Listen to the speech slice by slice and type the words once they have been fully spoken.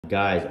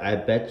Guys, I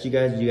bet you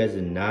guys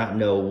did not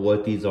know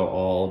what these are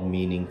all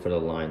meaning for the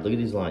line. Look at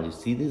these lines. You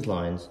see these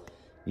lines.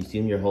 You see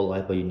them your whole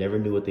life, but you never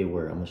knew what they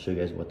were. I'm gonna show you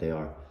guys what they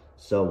are.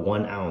 So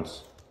 1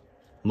 ounce.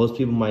 Most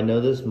people might know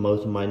this,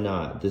 most might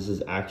not. This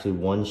is actually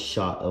 1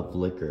 shot of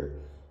liquor.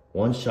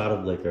 1 shot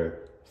of liquor,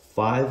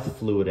 5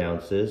 fluid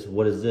ounces.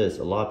 What is this?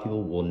 A lot of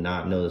people will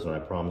not know this one, I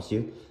promise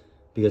you,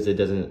 because it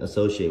doesn't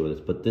associate with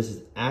this. But this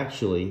is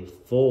actually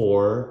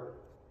for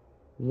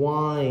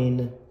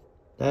wine.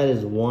 That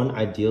is 1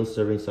 ideal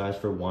serving size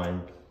for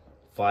wine.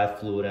 5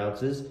 fluid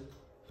ounces,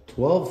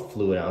 12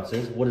 fluid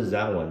ounces. What is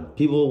that one?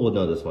 People will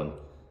know this one.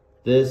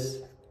 This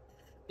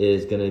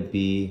is gonna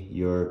be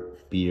your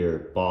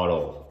beer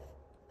bottle.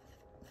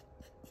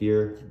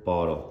 Beer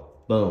bottle,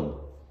 boom.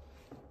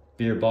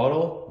 Beer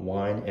bottle,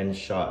 wine, and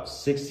shot.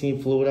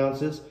 16 fluid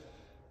ounces.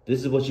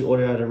 This is what you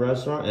order at a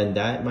restaurant, and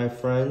that, my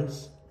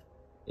friends,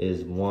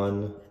 is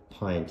 1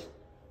 pint.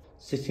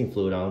 16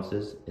 fluid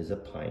ounces is a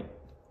pint.